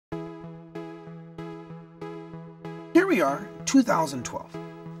Here we are, 2012.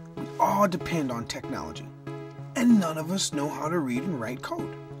 We all depend on technology, and none of us know how to read and write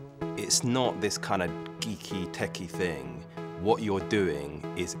code. It's not this kind of geeky, techie thing. What you're doing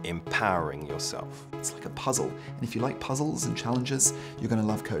is empowering yourself. It's like a puzzle, and if you like puzzles and challenges, you're going to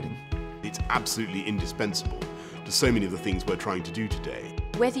love coding. It's absolutely indispensable to so many of the things we're trying to do today.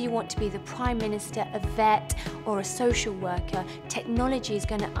 Whether you want to be the Prime Minister, a vet, or a social worker, technology is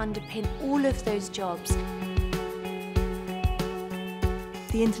going to underpin all of those jobs.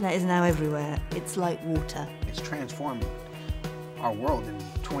 The internet is now everywhere. It's like water. It's transformed our world in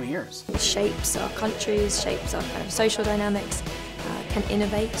 20 years. It shapes our countries, shapes our kind of social dynamics, can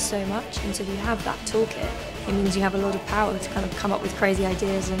innovate so much. And so if you have that toolkit, it means you have a lot of power to kind of come up with crazy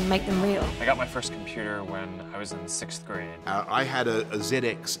ideas and make them real. I got my first computer when I was in 6th grade. I had a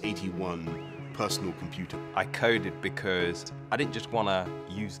ZX81 personal computer. I coded because I didn't just want to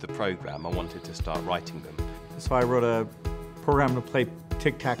use the program, I wanted to start writing them. So I wrote a program to play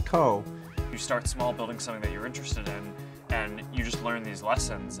tic-tac-toe. You start small, building something that you're interested in, and you just learn these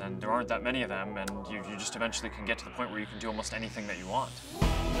lessons, and there aren't that many of them, and you just eventually can get to the point where you can do almost anything that you want.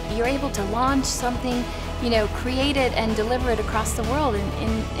 You're able to launch something, create it and deliver it across the world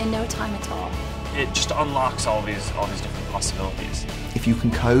in no time at all. It just unlocks all these different possibilities. If you can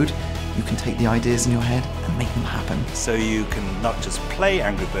code, you can take the ideas in your head and make them happen. So you can not just play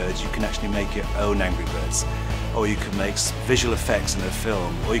Angry Birds, you can actually make your own Angry Birds. Or you can make visual effects in a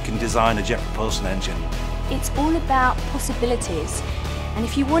film, or you can design a jet propulsion engine. It's all about possibilities. And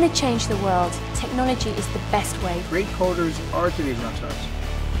if you want to change the world, technology is the best way. Great coders are today's rock stars.